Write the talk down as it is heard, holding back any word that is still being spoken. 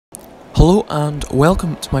Hello and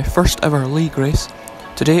welcome to my first ever league race.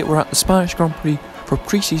 Today we're at the Spanish Grand Prix for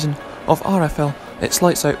pre-season of RFL. It's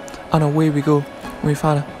lights out and away we go. We've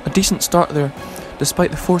had a decent start there,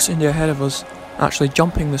 despite the Force India ahead of us actually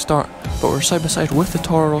jumping the start, but we're side by side with the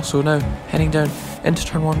Toro Rosso now, heading down into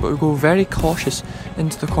turn 1, but we go very cautious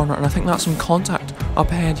into the corner, and I think that's some contact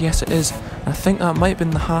up ahead. Yes, it is. I think that might have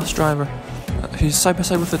been the Haas driver who's side by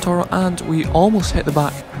side with the Toro, and we almost hit the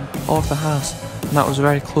back of the Haas, and that was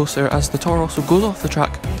very close there as the Toro also goes off the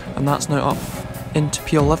track, and that's now up into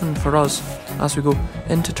P11 for us as we go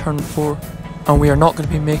into turn 4. And we are not going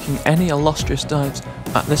to be making any illustrious dives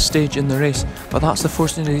at this stage in the race, but that's the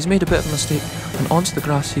Force India. He's made a bit of a mistake, and onto the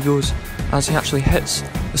grass he goes as he actually hits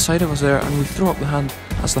the side of us there, and we throw up the hand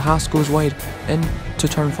as the Haas goes wide into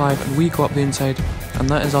turn 5 and we go up the inside, and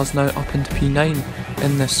that is us now up into P9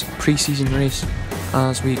 in this pre-season race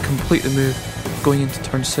as we complete the move going into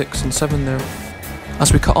turn 6 and 7 there.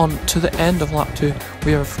 As we cut on to the end of lap 2,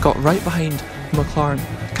 we have got right behind McLaren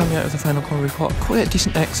coming out of the final corner. We've got quite a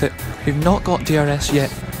decent exit. We've not got DRS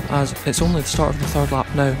yet as it's only the start of the third lap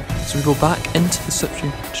now, so we go back into the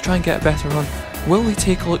slipstream to try and get a better run. Will we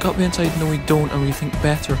take a look up the inside? No, we don't, and we think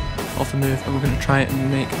better of the move, and we're going to try it and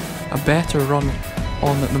make a better run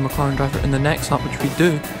on the McLaren driver in the next lap, which we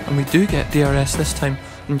do, and we do get DRS this time.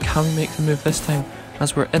 And can we make the move this time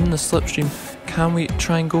as we're in the slipstream? Can we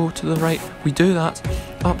try and go to the right? We do that.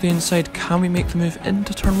 Up the inside, can we make the move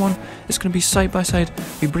into turn 1? It's going to be side by side.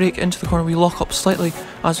 We break into the corner, we lock up slightly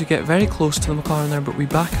as we get very close to the McLaren there, but we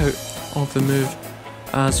back out of the move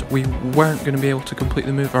as we weren't going to be able to complete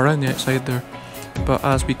the move around the outside there. But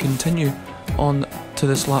as we continue on to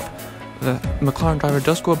this lap, the McLaren driver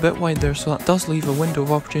does go a bit wide there, so that does leave a window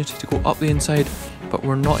of opportunity to go up the inside, but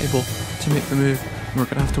we're not able to make the move, and we're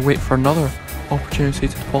going to have to wait for another opportunity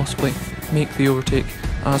to possibly make the overtake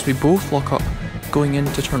as we both lock up going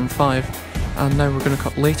into turn 5. And now we're going to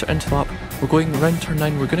cut later into the lap. We're going around turn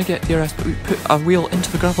 9, we're going to get DRS, but we put a wheel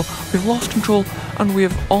into the gravel. We've lost control and we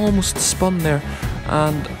have almost spun there,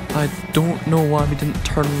 and I don't know why we didn't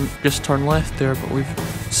just turn left there, but we've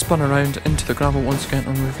spun around into the gravel once again,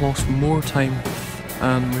 and we've lost more time,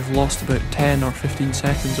 and we've lost about 10 or 15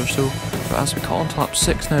 seconds or so. But as we cut on to lap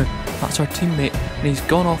 6 now, that's our teammate, and he's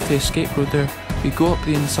gone off the escape road there. We go up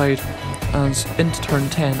the inside and into turn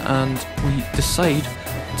 10, and we decide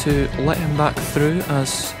to let him back through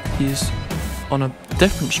as he's on a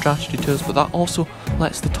different strategy to us, but that also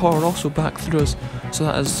lets the Toro Rosso back through us, so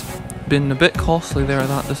that has been a bit costly there,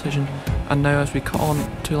 that decision. And now as we cut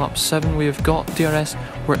on to lap 7, we have got DRS,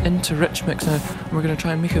 we're into rich mix now, and we're going to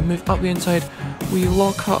try and make a move up the inside. We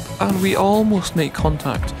lock up and we almost make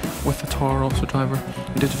contact with the Toro Rosso driver.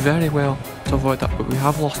 We did very well to avoid that, but we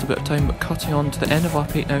have lost a bit of time. But cutting on to the end of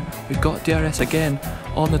lap 8 now, we've got DRS again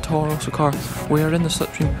on the Toro Rosso car. We are in the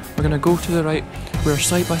slipstream, we're going to go to the right, we are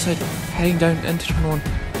side by side heading down into turn 1.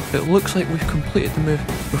 It looks like we've completed the move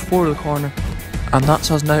before the corner, and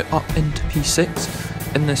that's us now up into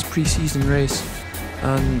P6 in this pre-season race.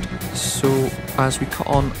 And so as we cut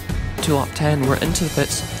on to lap 10, we're into the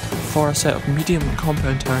pits for a set of medium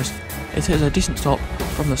compound tyres. It is a decent stop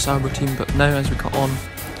from the Sauber team, but now as we cut on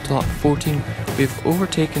to lap 14, we've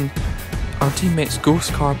overtaken our teammate's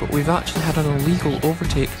ghost car, but we've actually had an illegal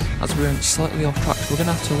overtake as we went slightly off track, so we're going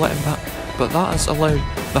to have to let him back. But that has allowed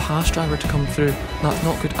the Haas driver to come through, and that's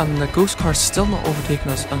not good, and the ghost car's still not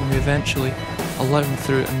overtaking us, and we eventually allow him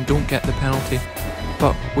through and don't get the penalty.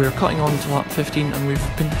 But we're cutting on to lap 15 and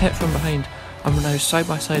we've been hit from behind, and we're now side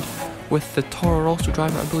by side with the Toro Rosso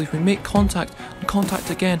driver. I believe we make contact and contact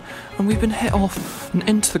again, and we've been hit off and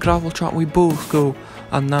into the gravel trap we both go,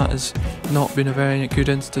 and that has not been a very good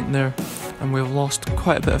incident there, and we've lost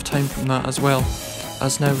quite a bit of time from that as well.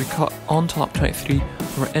 As now we cut on to lap 23,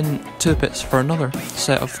 we're into the pits for another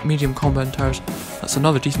set of medium compound tyres. That's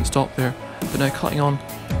another decent stop there. But now cutting on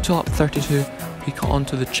to lap 32, we cut on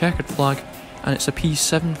to the checkered flag, and it's a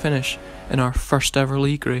P7 finish in our first ever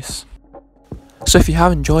league race. So if you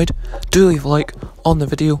have enjoyed, do leave a like on the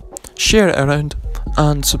video, share it around,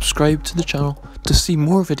 and subscribe to the channel to see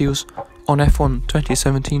more videos on F1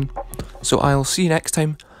 2017. So I'll see you next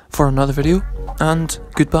time for another video, and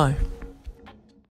goodbye.